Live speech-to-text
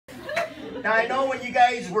Now, I know when you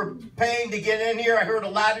guys were paying to get in here, I heard a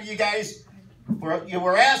lot of you guys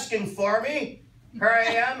were asking for me. Here I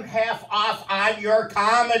am, half off on your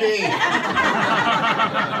comedy.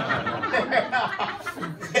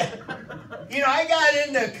 You know, I got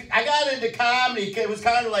into comedy. It was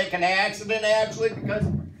kind of like an accident, actually, because,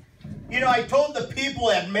 you know, I told the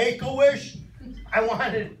people at Make-A-Wish I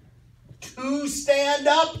wanted to stand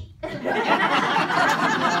up. Yeah,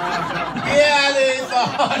 they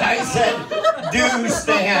thought I said, do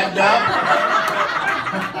stand up.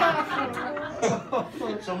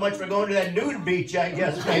 So much for going to that nude beach, I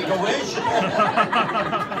guess, Make-A-Wish. But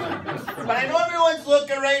I know everyone's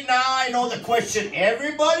looking right now. I know the question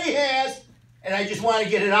everybody has, and I just want to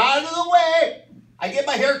get it out of the way. I get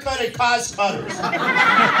my hair cut at Cost Cutters. They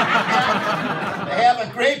have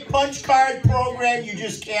a great punch card program you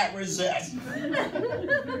just can't resist.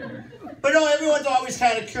 But no, everyone's always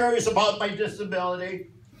kind of curious about my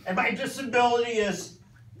disability. And my disability is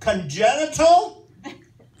congenital,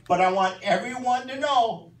 but I want everyone to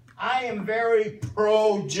know I am very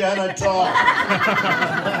progenital.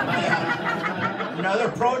 Yeah. Another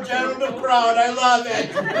progenital crowd, I love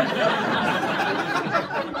it.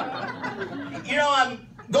 You know, I'm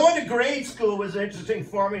going to grade school was interesting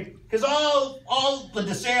for me because all the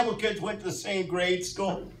disabled kids went to the same grade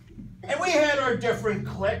school. And we had our different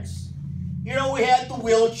cliques. You know, we had the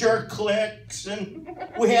wheelchair cliques, and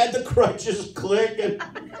we had the crutches clique, and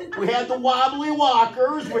we had the wobbly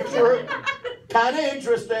walkers, which were kind of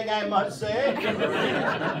interesting, I must say.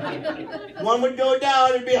 One would go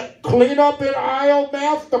down and be like, clean up in aisle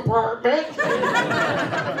math department.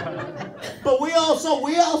 But we also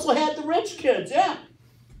had the rich kids, yeah.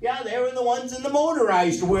 Yeah, they were the ones in the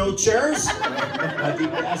motorized wheelchairs. Lucky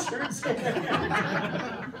bastards.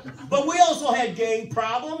 But we also had gang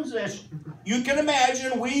problems. As you can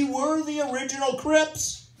imagine, we were the original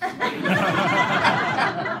Crips. And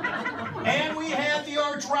we had the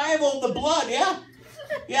arch rival, the Blood, yeah?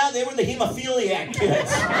 Yeah, they were the hemophiliac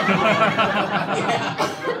kids.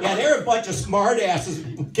 Yeah, they were a bunch of smartasses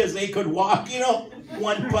because they could walk, you know,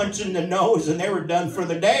 one punch in the nose and they were done for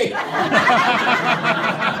the day.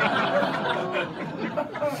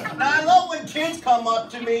 Now, I love when kids come up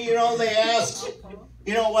to me, you know, they ask,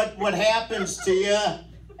 you know, what happens to you?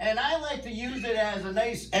 And I like to use it as a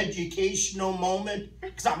nice educational moment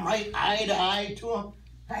because I'm right eye to eye to them.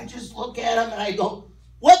 I just look at them and I go,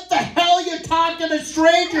 what the hell are you talking to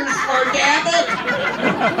strangers for, damn it?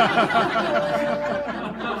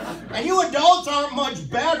 And you adults aren't much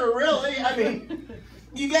better, really. I mean,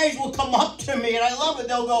 you guys will come up to me and I love it.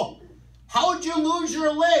 They'll go, how'd you lose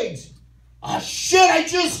your legs? Oh, shit, I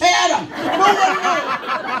just had them.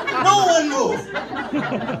 No one moved.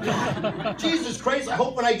 God, Jesus Christ, I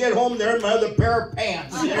hope when I get home they're in my other pair of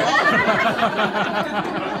pants, you know?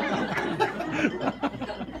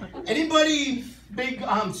 Anybody big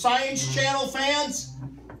Science Channel fans?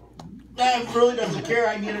 That really doesn't care.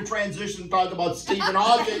 I need a transition to talk about Stephen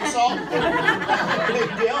Hawking, so big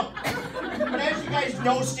deal. But as you guys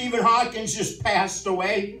know, Stephen Hawking just passed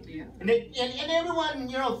away. And everyone,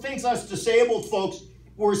 you know, thinks us disabled folks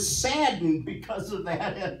were saddened because of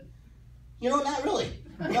that. And, you know, not really.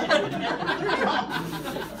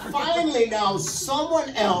 Finally now, someone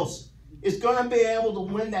else is going to be able to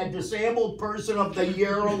win that Disabled Person of the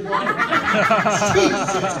Year award.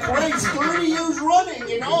 Jesus Christ, 30 years running,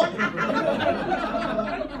 you know?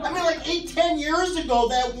 I mean, like 8-10 years ago,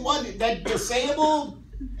 that disabled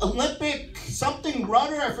Olympic something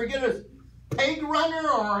runner, I forget it. Peg runner,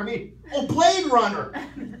 Blade Runner.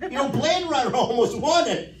 You know, Blade Runner almost won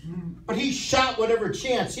it, but he shot whatever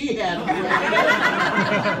chance he had.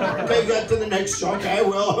 Okay, got to the next show. Okay,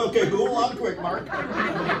 well, okay, move along quick, Mark.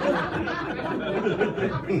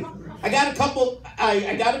 I got a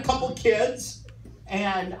couple kids,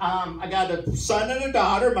 and I got a son and a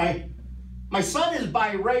daughter. My son is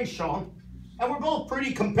biracial, and we're both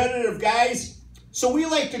pretty competitive guys. So we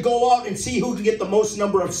like to go out and see who can get the most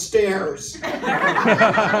number of stairs. Yeah.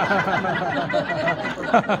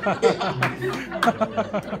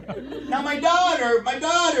 Now my daughter, when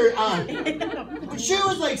she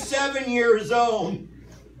was like 7 years old,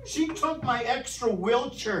 she took my extra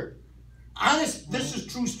wheelchair. Honest, this is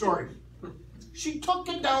true story. She took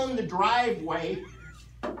it down the driveway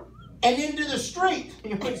and into the street.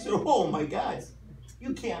 And I said, oh my God,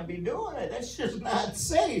 you can't be doing it. That's just not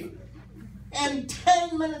safe. And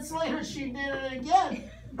 10 minutes later, she did it again,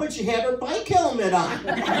 but she had her bike helmet on.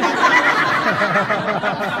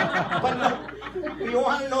 But you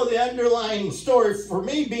want to know the underlying story for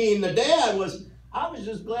me being the dad was, I was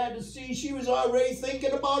just glad to see she was already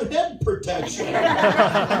thinking about head protection. Yeah.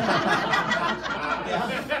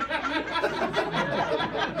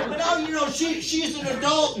 Well, you know, she's an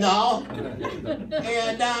adult now,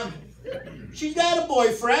 and she's got a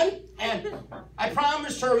boyfriend, and I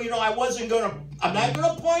promised her, you know, I'm not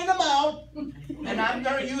gonna point him out, and I'm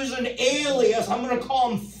gonna use an alias. I'm gonna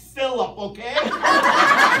call him Philip, okay? I'm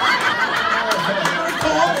gonna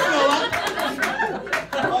call him Philip.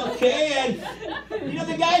 Okay, and you know,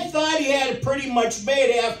 the guy thought he had it pretty much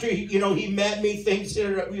made after he met me. Things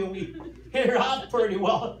we hit it off pretty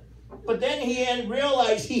well, but then he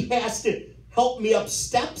realized he has to help me up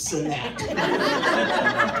steps in that.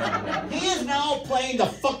 He is now playing the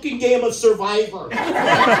fucking game of Survivor.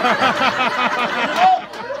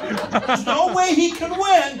 There's no way he can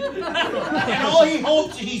win, and all he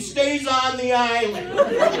hopes is he stays on the island.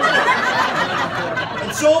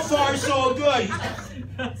 And so far, so good.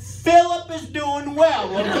 Philip is doing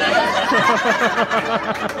well, okay?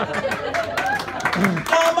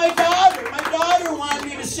 Now my daughter wanted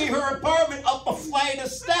me to see her apartment up a flight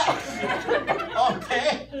of steps,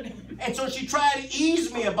 okay? And so she tried to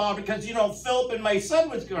ease me about it because, you know, Philip and my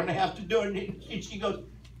son was going to have to do it. And she goes,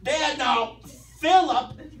 Dad, now,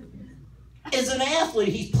 Philip is an athlete.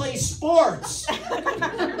 He plays sports.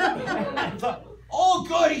 I thought, oh,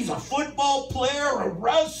 good, he's a football player, a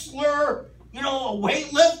wrestler, you know, a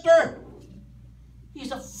weightlifter.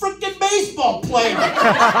 He's a freaking baseball player.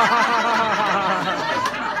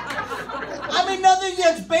 I mean, nothing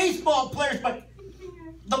against baseball players, but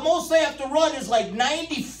the most they have to run is like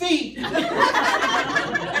 90 feet. And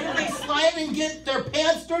if they slide and get their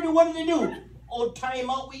pants dirty, what do they do? Oh, time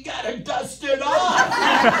out, we gotta dust it off.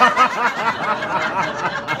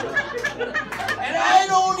 And I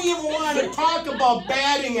don't even want to talk about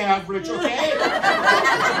batting average, okay?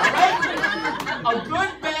 A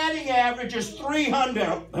good batting average is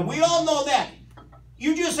 300, and we all know that.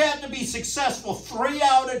 You just have to be successful 3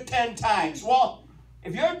 out of 10 times. Well,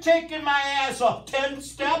 if you're taking my ass up 10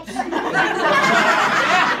 steps, 1, 2, and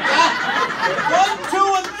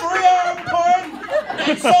 3 are important,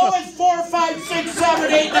 and so is 4, 5, 6,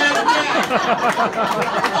 7, 8, 9, 10.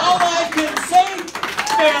 All I can say,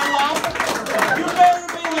 Philip, you better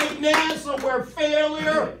be like NASA, where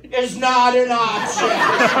failure is not an option.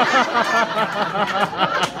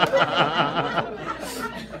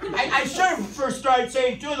 I should have first started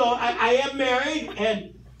saying too, though, I am married,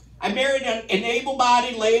 and I married an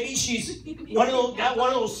able-bodied lady. She's got one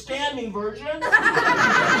of those standing versions.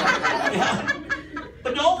 Yeah.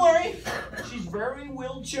 But don't worry, she's very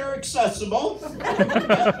wheelchair accessible.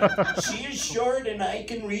 Yeah. She is short, and I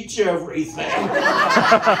can reach everything.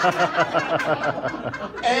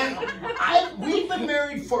 And we've been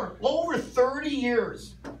married for over 30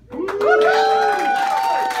 years. She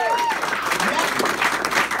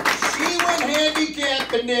went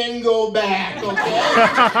handicapped and didn't go back, okay?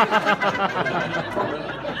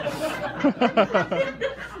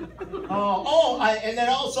 And then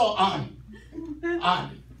also,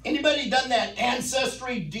 anybody done that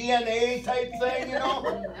ancestry DNA type thing, you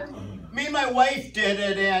know? Me and my wife did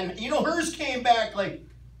it, and, you know, hers came back like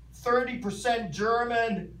 30%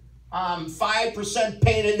 German, 5%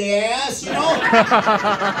 pain in the ass, you know?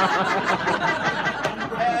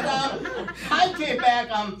 And I came back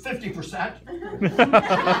 50%.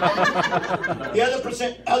 The other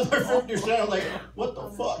 50% are like, what the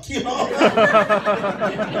fuck, you know?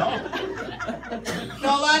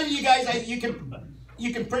 Now, a lot of you guys, you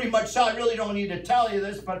can pretty much tell. I really don't need to tell you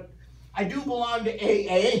this, but I do belong to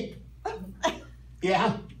AA.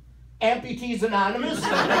 Yeah. Amputees Anonymous.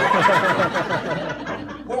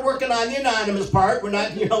 We're working on the anonymous part. We're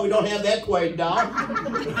not, you know, we don't have that quite down.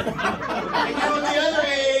 And, you know, in the other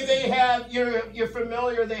AA, they have, you're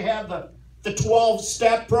familiar, they have the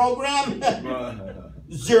 12-step program.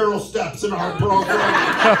 0 steps in our program.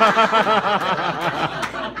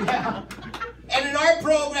 Yeah. And in our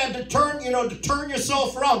program, to turn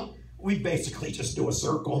yourself around, we basically just do a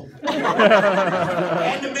circle.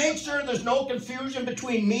 And to make sure there's no confusion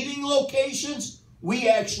between meeting locations, we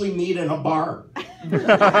actually meet in a bar. I'm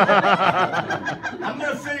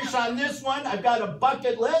going to finish on this one. I've got a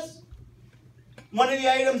bucket list. One of the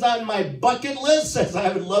items on my bucket list says I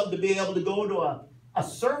would love to be able to go to a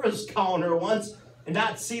service counter once and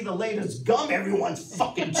not see the latest gum everyone's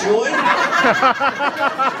fucking chewing.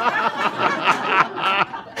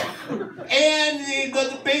 And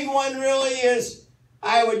the big one really is,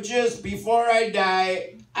 before I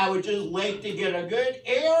die, I would just like to get a good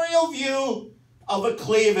aerial view of a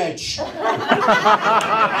cleavage. Hey,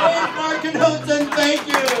 Mark and Knutson, thank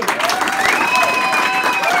you.